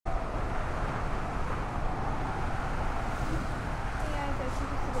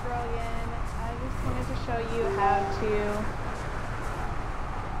you how to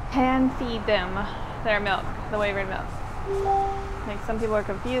hand feed them their milk, the Wyvern milk. Like, some people are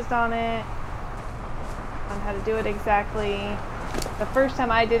confused on it, on how to do it exactly. The first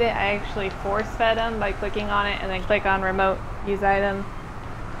time I did it, I actually force fed them by clicking on it and then click on remote use item.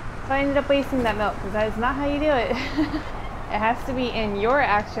 So I ended up wasting that milk because that is not how you do it. It has to be in your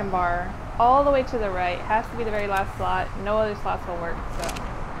action bar all the way to the right. It has to be the very last slot. No other slots will work. So,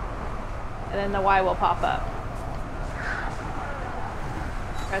 and then the Y will pop up.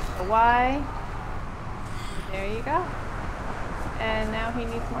 Press the Y. There you go. And now he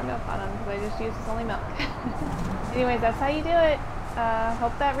needs more milk on him because I just used his only milk. Anyways, that's how you do it.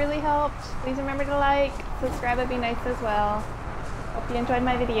 Hope that really helped. Please remember to like, subscribe would be nice as well. Hope you enjoyed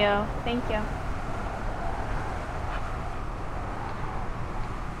my video. Thank you.